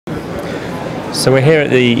So we're here at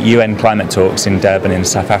the UN climate talks in Durban in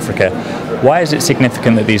South Africa. Why is it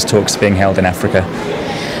significant that these talks are being held in Africa?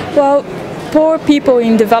 Well, poor people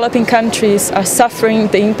in developing countries are suffering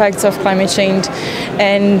the impacts of climate change,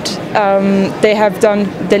 and they have done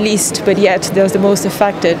the least, but yet they're the most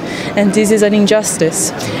affected, and this is an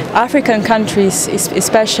injustice. African countries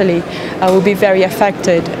especially will be very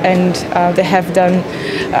affected, and they have done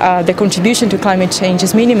the contribution to climate change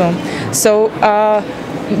is minimum. So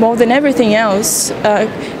more than everything else,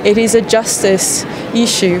 it is a justice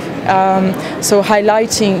issue, so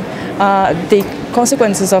highlighting the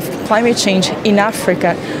consequences of climate change in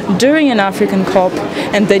Africa during an African COP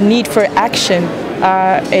and the need for action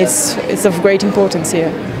is of great importance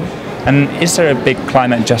here. And is there a big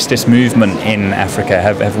climate justice movement in Africa?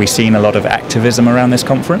 Have we seen a lot of activism around this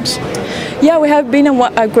conference? Yeah, we have been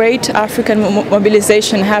a great African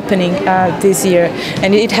mobilization happening this year,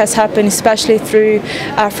 and it has happened especially through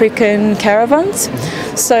African caravans.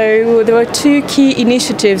 So there were two key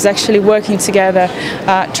initiatives actually working together,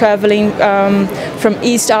 traveling from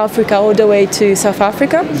East Africa all the way to South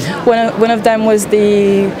Africa. One of them was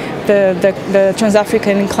the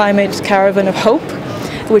Trans-African Climate Caravan of Hope,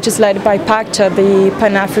 which is led by PACTA, the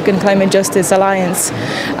Pan-African Climate Justice Alliance.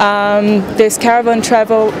 This caravan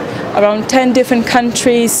traveled around 10 different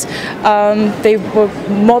countries. They were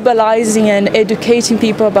mobilizing and educating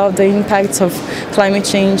people about the impacts of climate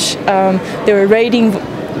change. They were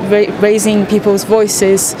raising people's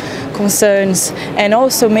voices, concerns, and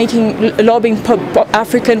also lobbying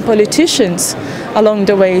African politicians along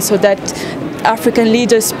the way, so that African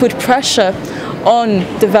leaders put pressure on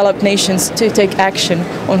developed nations to take action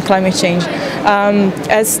on climate change.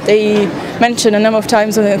 As they mentioned a number of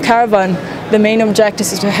times on the caravan, the main objective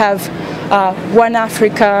is to have one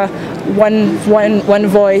Africa, one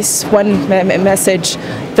voice, one message,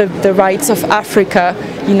 the rights of Africa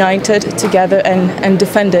united together and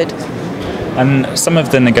defended. And some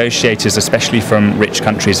of the negotiators, especially from rich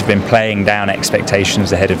countries, have been playing down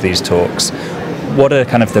expectations ahead of these talks. What are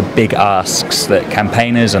kind of the big asks that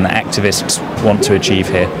campaigners and activists want to achieve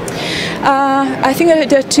here? I think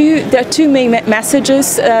there are two main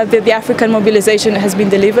messages that the African mobilization has been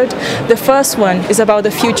delivered. The first one is about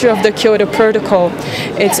the future of the Kyoto Protocol.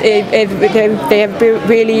 They have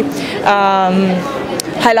really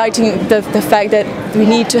highlighting the fact that we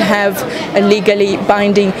need to have a legally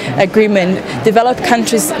binding agreement. Developed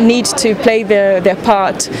countries need to play their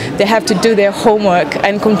part. They have to do their homework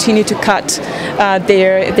and continue to cut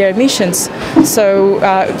their emissions. So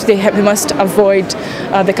they must avoid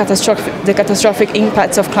the catastrophic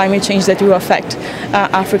impacts of climate change that will affect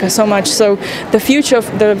Africa so much. So the future of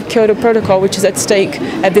the Kyoto Protocol, which is at stake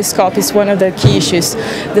at this COP, is one of the key issues.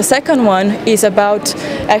 The second one is about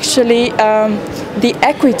actually the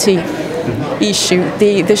equity issue,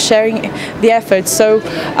 the sharing the effort. So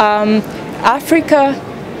Africa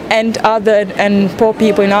and poor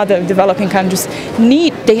people in other developing countries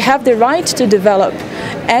they have the right to develop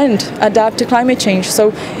and adapt to climate change.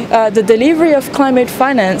 So the delivery of climate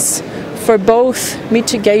finance for both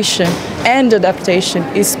mitigation and adaptation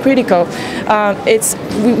is critical.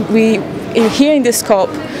 Here in this COP,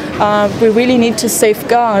 we really need to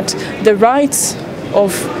safeguard the rights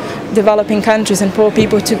of developing countries and poor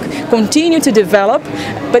people to continue to develop,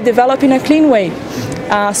 but develop in a clean way.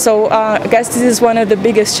 So I guess this is one of the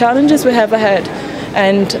biggest challenges we have ahead,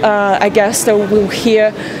 and I guess that we'll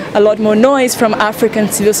hear a lot more noise from African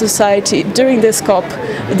civil society during this COP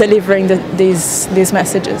delivering these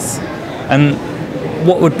messages. And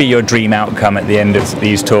what would be your dream outcome at the end of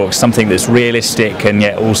these talks? Something that's realistic and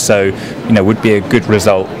yet also, would be a good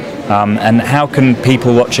result? And how can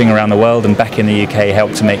people watching around the world and back in the UK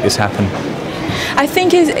help to make this happen? I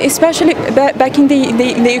think especially back in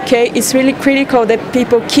the UK, it's really critical that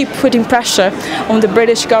people keep putting pressure on the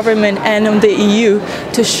British government and on the EU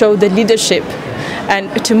to show the leadership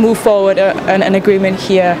and to move forward an agreement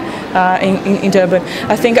here in Durban.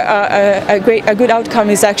 I think a good outcome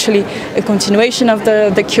is actually a continuation of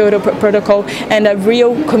the Kyoto Protocol and a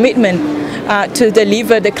real commitment to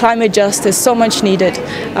deliver the climate justice so much needed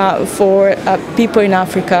for people in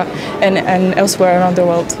Africa and elsewhere around the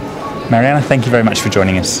world. Mariana, thank you very much for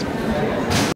joining us.